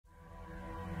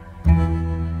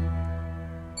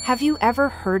Have you ever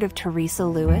heard of Teresa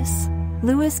Lewis?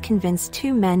 Lewis convinced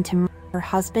two men to murder her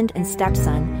husband and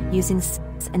stepson using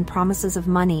threats and promises of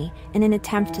money in an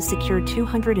attempt to secure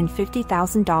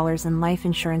 $250,000 in life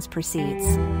insurance proceeds.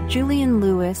 Julian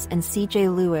Lewis and C.J.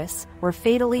 Lewis were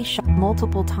fatally shot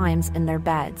multiple times in their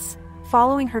beds.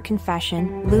 Following her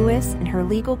confession, Lewis and her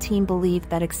legal team believed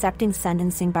that accepting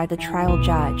sentencing by the trial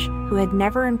judge, who had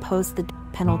never imposed the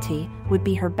death penalty, would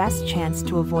be her best chance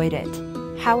to avoid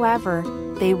it. However,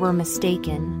 they were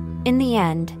mistaken. In the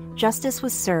end, justice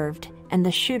was served, and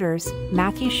the shooters,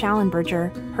 Matthew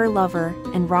Shallenberger, her lover,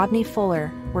 and Rodney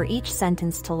Fuller, were each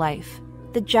sentenced to life.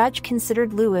 The judge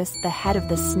considered Lewis the head of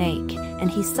the snake, and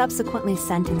he subsequently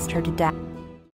sentenced her to death.